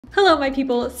Hello my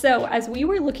people! So as we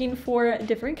were looking for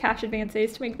different cash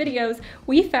advances to make videos,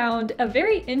 we found a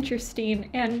very interesting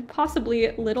and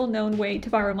possibly little known way to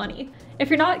borrow money. If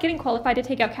you're not getting qualified to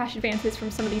take out cash advances from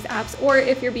some of these apps, or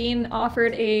if you're being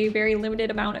offered a very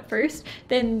limited amount at first,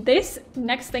 then this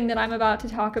next thing that I'm about to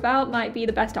talk about might be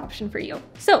the best option for you.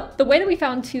 So the way that we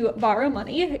found to borrow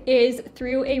money is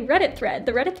through a Reddit thread.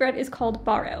 The Reddit thread is called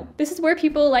Borrow. This is where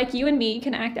people like you and me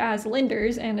can act as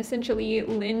lenders and essentially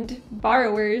lend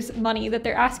borrowers money that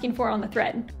they're asking for on the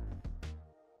thread.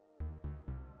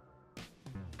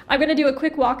 I'm going to do a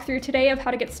quick walkthrough today of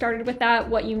how to get started with that,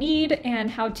 what you need,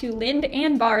 and how to lend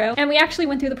and borrow. And we actually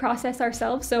went through the process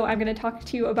ourselves, so I'm going to talk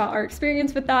to you about our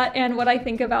experience with that and what I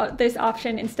think about this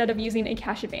option instead of using a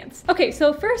cash advance. Okay,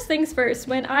 so first things first,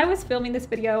 when I was filming this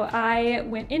video, I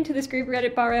went into this group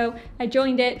Reddit Borrow, I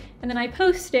joined it, and then I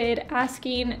posted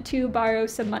asking to borrow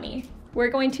some money. We're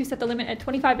going to set the limit at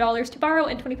 $25 to borrow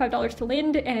and $25 to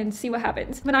lend and see what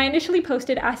happens. When I initially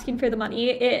posted asking for the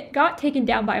money, it got taken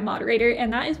down by a moderator,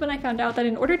 and that is when I found out that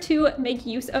in order to make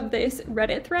use of this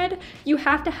Reddit thread, you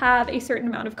have to have a certain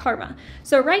amount of karma.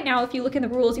 So right now, if you look in the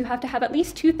rules, you have to have at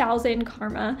least 2,000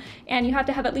 karma, and you have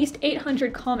to have at least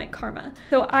 800 comment karma.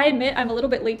 So I admit I'm a little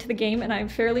bit late to the game and I'm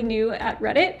fairly new at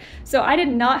Reddit, so I did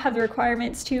not have the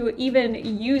requirements to even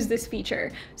use this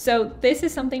feature. So this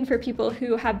is something for people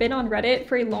who have been on Reddit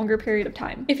for a longer period of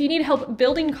time. If you need help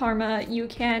building karma, you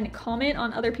can comment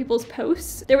on other people's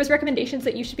posts. There was recommendations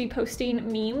that you should be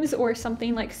posting memes or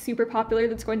something like super popular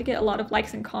that's going to get a lot of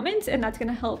likes and comments, and that's going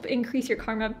to help increase your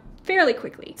karma fairly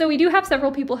quickly. So we do have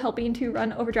several people helping to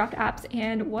run overdraft apps,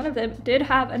 and one of them did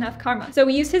have enough karma. So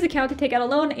we used his account to take out a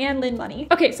loan and lend money.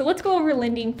 Okay, so let's go over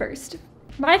lending first.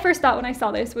 My first thought when I saw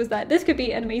this was that this could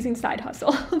be an amazing side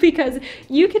hustle because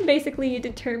you can basically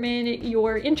determine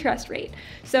your interest rate.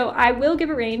 So I will give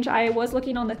a range. I was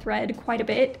looking on the thread quite a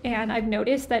bit, and I've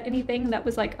noticed that anything that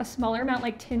was like a smaller amount,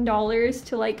 like $10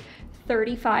 to like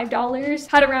 $35,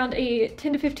 had around a $10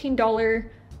 to $15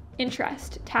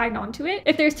 interest tagged onto it.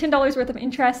 If there's $10 worth of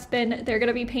interest, then they're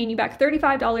gonna be paying you back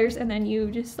 $35, and then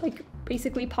you just like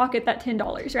basically pocket that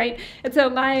 $10, right? And so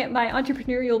my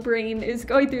entrepreneurial brain is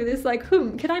going through this like,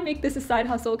 can I make this a side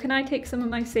hustle? Can I take some of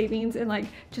my savings and like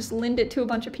just lend it to a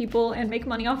bunch of people and make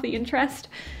money off the interest?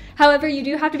 However, you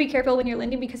do have to be careful when you're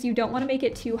lending because you don't want to make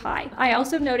it too high. I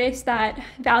also noticed that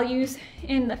values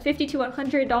in the $50 to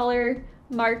 $100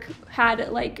 mark had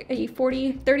like a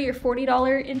 $30 or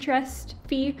 $40 interest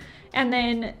fee, and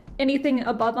then anything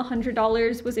above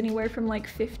 $100 was anywhere from like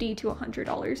 $50 to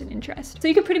 $100 in interest. So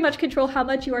you can pretty much control how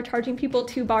much you are charging people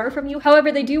to borrow from you.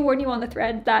 However, they do warn you on the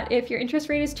thread that if your interest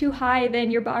rate is too high, then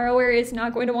your borrower is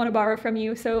not going to want to borrow from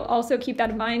you. So also keep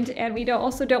that in mind. And we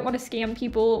also don't want to scam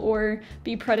people or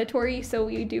be predatory. So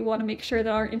we do want to make sure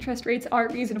that our interest rates are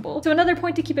reasonable. So another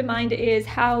point to keep in mind is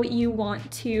how you want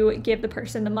to give the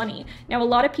person the money. Now, a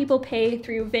lot of people pay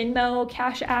through Venmo,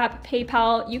 Cash App,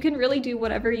 PayPal. You can really do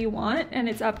whatever you want, and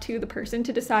it's up to the person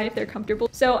to decide if they're comfortable.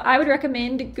 So I would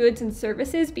recommend goods and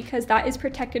services because that is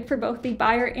protected for both the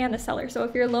buyer and the seller. So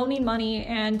if you're loaning money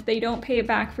and they don't pay it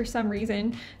back for some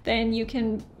reason, then you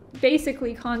can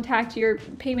basically contact your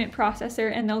payment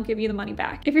processor and they'll give you the money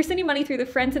back. If you're sending money through the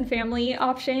friends and family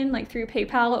option, like through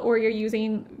PayPal, or you're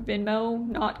using Venmo,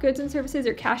 not goods and services,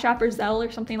 or Cash App or Zelle or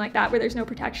something like that where there's no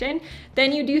protection,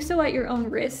 then you do so at your own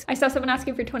risk. I saw someone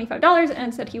asking for $25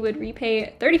 and said he would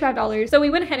repay $35. So we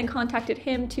went ahead and contacted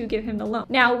him to give him the loan.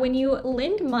 Now, when you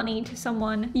lend money to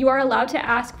someone, you are allowed to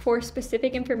ask for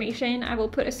specific information. I will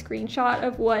put a screenshot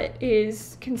of what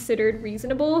is considered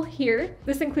reasonable here.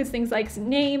 This includes things like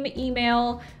name,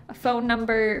 email, a phone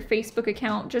number, Facebook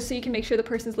account, just so you can make sure the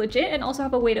person's legit and also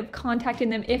have a way of contacting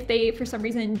them if they, for some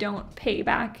reason, don't pay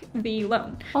back the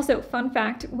loan. Also, fun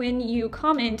fact, when you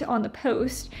comment on the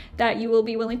post that you will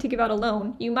be willing to give out a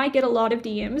loan, you might get a lot of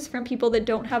DMs from people that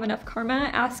don't have enough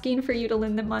karma asking for you to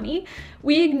lend them money.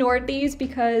 We ignored these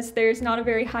because there's not a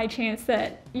very high chance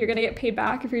that you're gonna get paid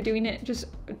back if you're doing it just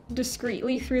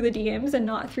discreetly through the DMs and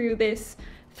not through this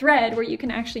thread where you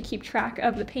can actually keep track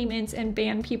of the payments and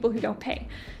ban people who don't pay.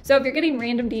 So if you're getting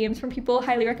random DMs from people, I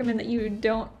highly recommend that you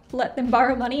don't let them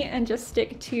borrow money and just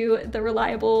stick to the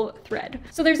reliable thread.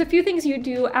 So there's a few things you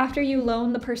do after you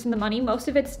loan the person the money. Most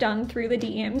of it's done through the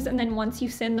DMs, and then once you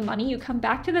send the money, you come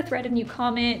back to the thread and you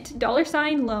comment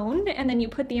 $loan, and then you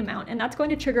put the amount, and that's going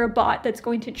to trigger a bot that's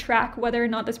going to track whether or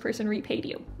not this person repaid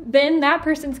you. Then that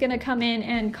person's gonna come in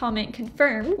and comment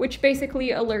confirm, which basically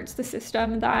alerts the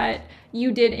system that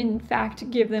you did in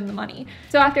fact give them the money.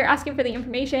 So after asking for the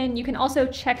information, you can also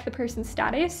check the person's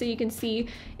status, so you can see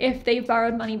if they've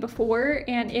borrowed money before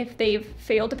and if they've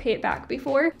failed to pay it back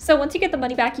before. So once you get the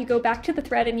money back, you go back to the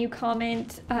thread and you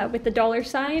comment with the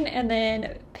 $sign and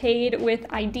then paid with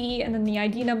ID and then the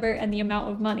ID number and the amount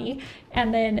of money.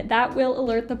 And then that will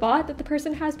alert the bot that the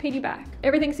person has paid you back.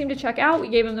 Everything seemed to check out. We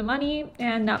gave him the money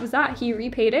and that was that. He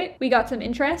repaid it. We got some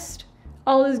interest.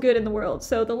 All is good in the world.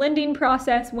 So the lending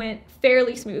process went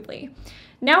fairly smoothly.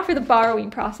 Now for the borrowing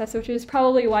process, which is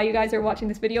probably why you guys are watching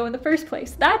this video in the first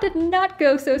place. That did not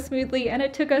go so smoothly, and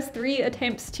it took us 3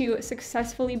 attempts to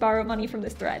successfully borrow money from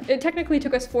this thread. It technically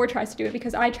took us 4 tries to do it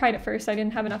because I tried it first. I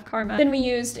didn't have enough karma. Then we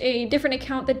used a different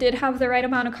account that did have the right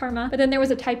amount of karma, but then there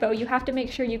was a typo. You have to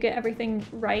make sure you get everything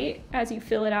right as you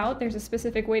fill it out. There's a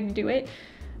specific way to do it.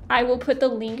 I will put the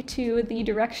link to the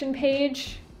direction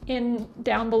page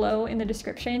down below in the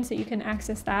description so you can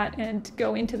access that and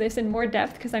go into this in more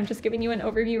depth because I'm just giving you an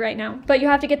overview right now. But you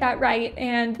have to get that right,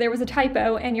 and there was a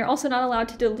typo, and you're also not allowed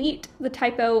to delete the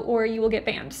typo or you will get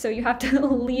banned. So you have to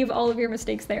leave all of your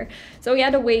mistakes there. So we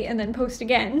had to wait and then post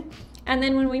again. And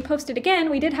then when we posted again,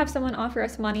 we did have someone offer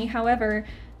us money. However,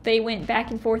 they went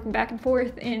back and forth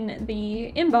in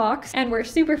the inbox and were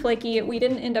super flaky. We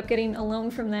didn't end up getting a loan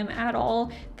from them at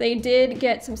all. They did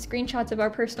get some screenshots of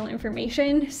our personal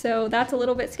information, so that's a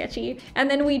little bit sketchy. And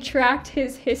then we tracked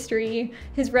his history,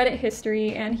 his Reddit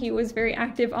history, and he was very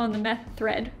active on the meth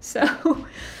thread. So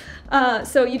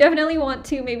so you definitely want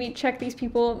to maybe check these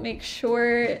people, make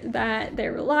sure that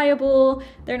they're reliable,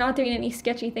 they're not doing any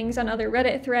sketchy things on other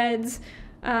Reddit threads.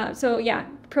 So yeah,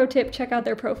 pro tip, check out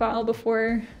their profile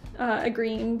before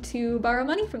agreeing to borrow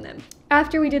money from them.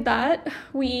 After we did that,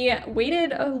 we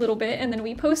waited a little bit and then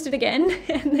we posted again,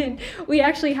 and then we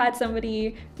actually had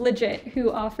somebody legit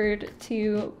who offered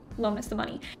to loan us the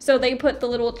money. So they put the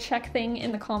little check thing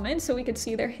in the comments so we could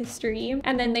see their history.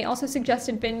 And then they also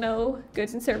suggested Venmo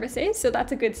goods and services. So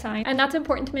that's a good sign. And that's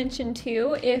important to mention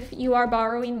too. If you are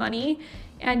borrowing money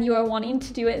and you are wanting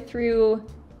to do it through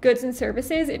goods and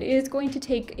services, it is going to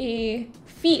take a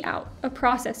fee out, a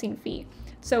processing fee.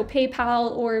 So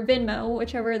PayPal or Venmo,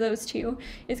 whichever of those two,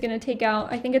 is going to take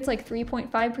out, I think it's like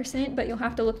 3.5%, but you'll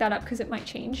have to look that up because it might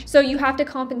change. So you have to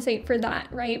compensate for that,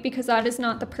 right? Because that is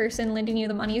not the person lending you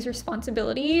the money's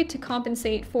responsibility to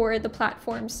compensate for the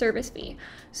platform's service fee.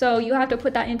 So you have to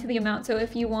put that into the amount. So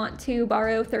if you want to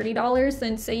borrow $30,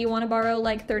 then say you want to borrow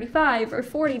like $35 or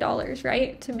 $40,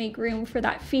 right? To make room for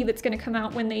that fee that's going to come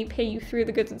out when they pay you through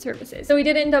the goods and services. So we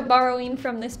did end up borrowing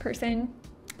from this person.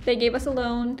 They gave us a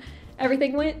loan.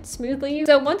 Everything went smoothly.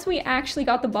 So once we actually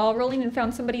got the ball rolling and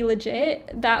found somebody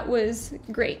legit, that was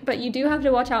great. But you do have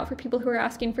to watch out for people who are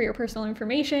asking for your personal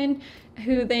information,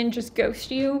 who then just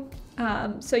ghost you.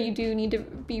 So you do need to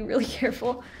be really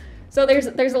careful. So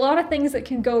there's a lot of things that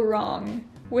can go wrong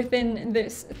within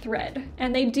this thread.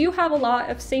 And they do have a lot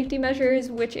of safety measures,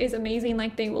 which is amazing.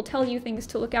 Like, they will tell you things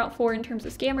to look out for in terms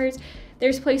of scammers.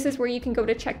 There's places where you can go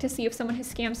to check to see if someone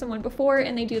has scammed someone before,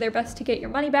 and they do their best to get your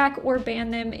money back or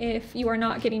ban them if you are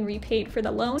not getting repaid for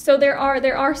the loan. So there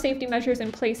are safety measures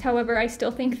in place. However, I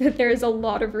still think that there is a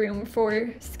lot of room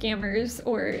for scammers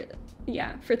or,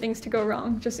 yeah, for things to go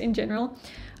wrong just in general.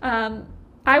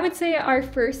 I would say our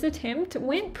first attempt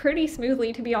went pretty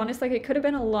smoothly, to be honest. Like, it could have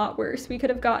been a lot worse. We could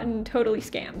have gotten totally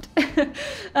scammed.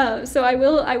 So I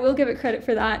will give it credit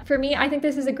for that. For me, I think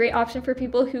this is a great option for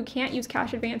people who can't use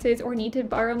cash advances or need to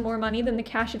borrow more money than the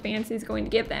cash advance is going to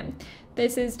give them.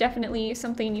 This is definitely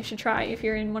something you should try if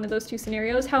you're in one of those two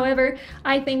scenarios. However,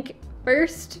 I think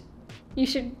first, you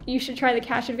should try the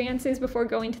cash advances before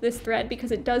going to this thread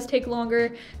because it does take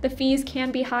longer. The fees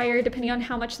can be higher depending on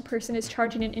how much the person is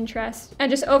charging in interest. And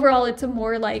just overall, it's a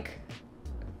more, like,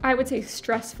 I would say,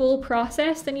 stressful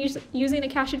process than using a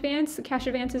cash advance. The cash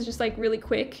advance is just like really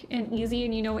quick and easy,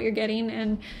 and you know what you're getting,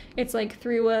 and it's like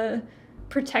through a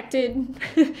protected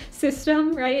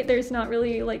system, right? There's not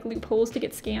really like loopholes to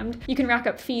get scammed. You can rack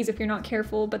up fees if you're not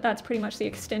careful, but that's pretty much the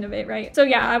extent of it, right? So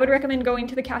yeah, I would recommend going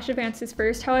to the cash advances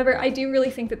first. However, I do really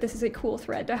think that this is a cool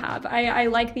thread to have. I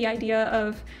like the idea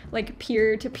of like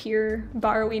peer-to-peer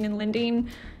borrowing and lending.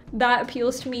 That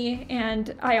appeals to me,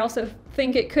 and I also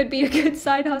think it could be a good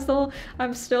side hustle.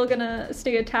 I'm still gonna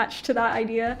stay attached to that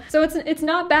idea. So it's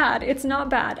not bad. It's not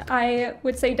bad. I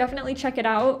would say definitely check it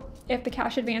out if the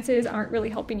cash advances aren't really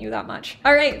helping you that much.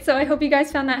 All right, so I hope you guys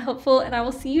found that helpful, and I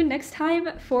will see you next time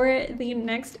for the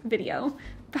next video.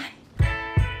 Bye.